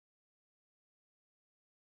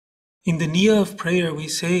In the niyyah of prayer, we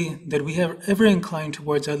say that we have ever inclined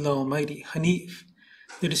towards Allah Almighty, Hanif.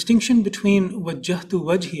 The distinction between wajjahtu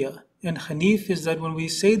wajhiya and Hanif is that when we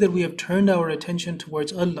say that we have turned our attention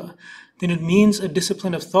towards Allah, then it means a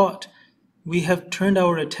discipline of thought. We have turned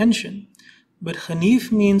our attention. But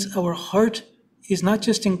Hanif means our heart is not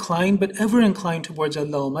just inclined, but ever inclined towards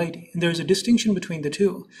Allah Almighty. And there is a distinction between the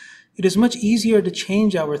two. It is much easier to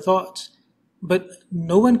change our thoughts, but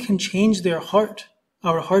no one can change their heart.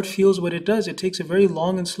 Our heart feels what it does. It takes a very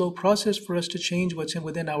long and slow process for us to change what's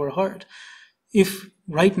within our heart. If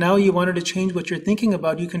right now you wanted to change what you're thinking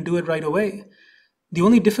about, you can do it right away. The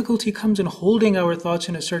only difficulty comes in holding our thoughts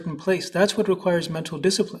in a certain place. That's what requires mental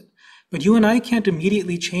discipline. But you and I can't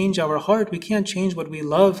immediately change our heart. We can't change what we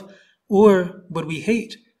love or what we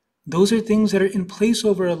hate. Those are things that are in place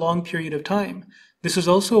over a long period of time. This is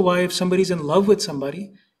also why if somebody's in love with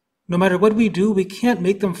somebody, no matter what we do, we can't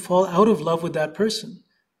make them fall out of love with that person.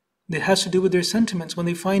 It has to do with their sentiments. When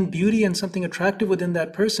they find beauty and something attractive within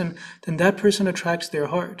that person, then that person attracts their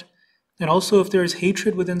heart. And also, if there is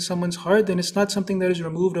hatred within someone's heart, then it's not something that is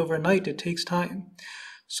removed overnight. It takes time.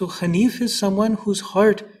 So Hanif is someone whose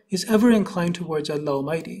heart is ever inclined towards Allah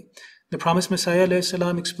Almighty. The promised Messiah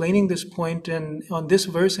ﷺ, explaining this point and on this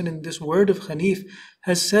verse and in this word of Hanif,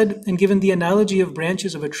 has said and given the analogy of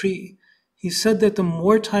branches of a tree. He said that the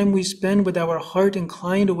more time we spend with our heart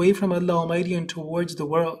inclined away from Allah Almighty and towards the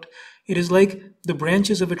world, it is like the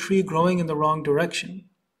branches of a tree growing in the wrong direction.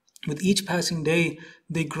 With each passing day,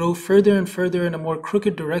 they grow further and further in a more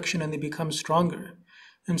crooked direction and they become stronger.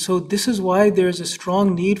 And so this is why there is a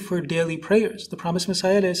strong need for daily prayers. The promised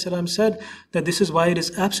Messiah ﷺ said that this is why it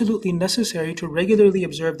is absolutely necessary to regularly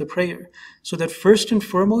observe the prayer, so that first and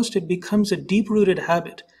foremost it becomes a deep-rooted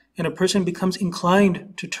habit, and a person becomes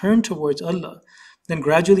inclined to turn towards Allah. Then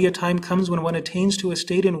gradually a time comes when one attains to a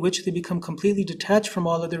state in which they become completely detached from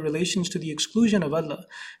all other relations to the exclusion of Allah.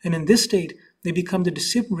 And in this state, they become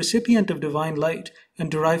the recipient of divine light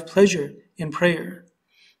and derive pleasure in prayer.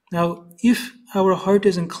 Now, if our heart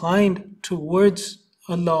is inclined towards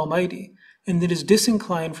Allah Almighty and it is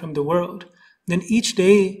disinclined from the world, then each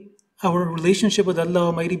day our relationship with Allah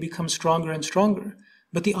Almighty becomes stronger and stronger.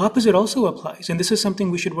 But the opposite also applies, and this is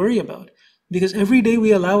something we should worry about. Because every day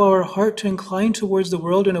we allow our heart to incline towards the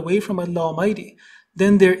world and away from Allah Almighty,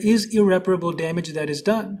 then there is irreparable damage that is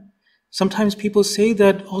done. Sometimes people say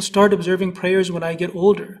that I'll start observing prayers when I get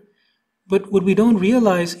older. But what we don't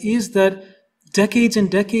realize is that decades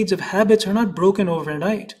and decades of habits are not broken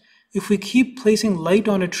overnight. If we keep placing light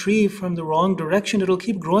on a tree from the wrong direction, it'll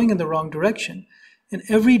keep growing in the wrong direction. And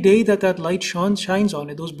every day that that light shines on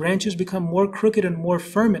it, those branches become more crooked and more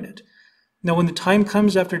firm in it. Now, when the time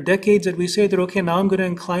comes after decades that we say that, okay, now I'm going to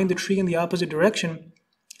incline the tree in the opposite direction,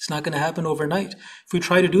 it's not going to happen overnight. If we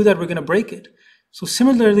try to do that, we're going to break it. So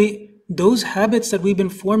similarly, those habits that we've been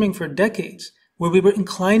forming for decades, where we were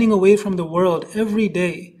inclining away from the world every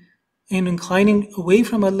day and inclining away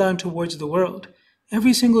from Allah and towards the world,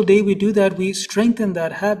 every single day we do that, we strengthen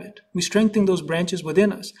that habit. We strengthen those branches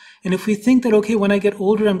within us. And if we think that, okay, when I get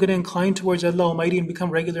older, I'm going to incline towards Allah Almighty and become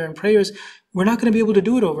regular in prayers, we're not going to be able to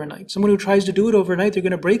do it overnight. Someone who tries to do it overnight, they're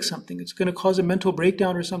going to break something. It's going to cause a mental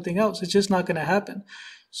breakdown or something else. It's just not going to happen.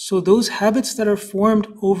 So those habits that are formed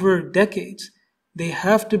over decades, they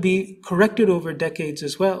have to be corrected over decades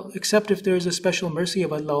as well, except if there is a special mercy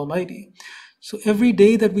of Allah Almighty. So every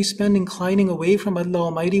day that we spend inclining away from Allah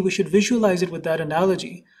Almighty, we should visualize it with that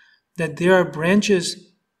analogy, that there are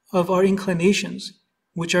branches of our inclinations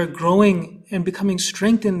which are growing and becoming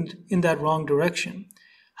strengthened in that wrong direction.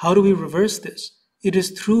 How do we reverse this? It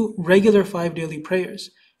is through regular 5 daily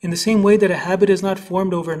prayers. In the same way that a habit is not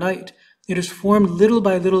formed overnight, it is formed little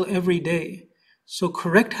by little every day. So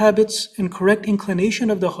correct habits and correct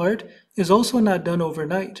inclination of the heart is also not done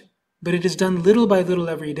overnight, but it is done little by little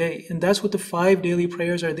every day. And that's what the 5 daily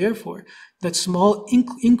prayers are there for. That small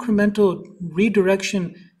incremental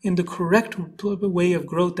redirection in the correct way of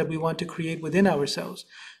growth that we want to create within ourselves.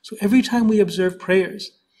 So every time we observe prayers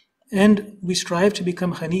and we strive to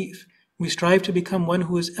become Hanif, we strive to become one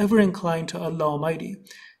who is ever inclined to Allah Almighty.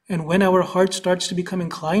 And when our heart starts to become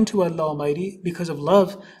inclined to Allah Almighty because of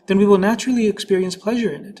love, then we will naturally experience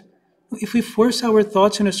pleasure in it. If we force our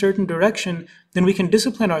thoughts in a certain direction, then we can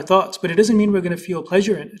discipline our thoughts, but it doesn't mean we're going to feel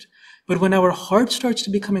pleasure in it. But when our heart starts to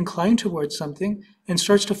become inclined towards something and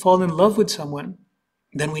starts to fall in love with someone,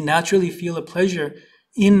 then we naturally feel a pleasure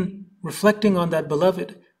in reflecting on that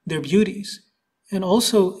beloved, their beauties, and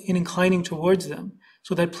also in inclining towards them.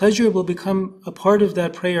 So that pleasure will become a part of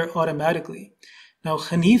that prayer automatically. Now,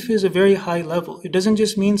 Hanif is a very high level. It doesn't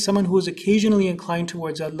just mean someone who is occasionally inclined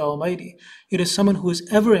towards Allah Almighty. It is someone who is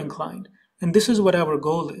ever inclined. And this is what our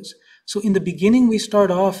goal is. So in the beginning, we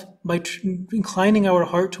start off by inclining our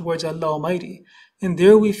heart towards Allah Almighty. And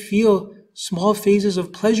there we feel small phases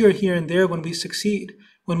of pleasure here and there when we succeed.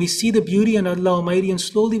 When we see the beauty in Allah Almighty and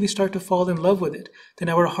slowly we start to fall in love with it, then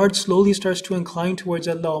our heart slowly starts to incline towards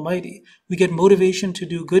Allah Almighty. We get motivation to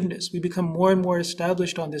do goodness. We become more and more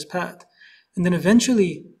established on this path. And then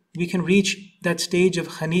eventually we can reach that stage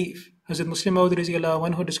of Hanif. Hazrat Muslim Maud radiallahu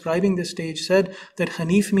anhu, describing this stage, said that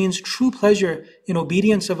Hanif means true pleasure in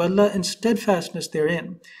obedience of Allah and steadfastness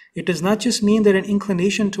therein. It does not just mean that an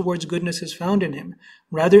inclination towards goodness is found in him.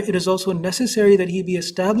 Rather, it is also necessary that he be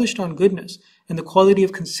established on goodness and the quality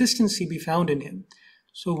of consistency be found in him.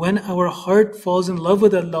 So when our heart falls in love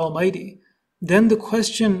with Allah Almighty, then the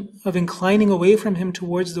question of inclining away from Him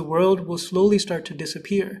towards the world will slowly start to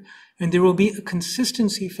disappear, and there will be a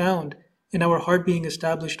consistency found in our heart being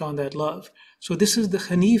established on that love. So this is the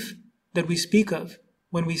Hanif that we speak of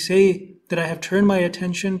when we say that I have turned my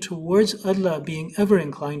attention towards Allah, being ever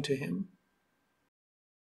inclined to Him.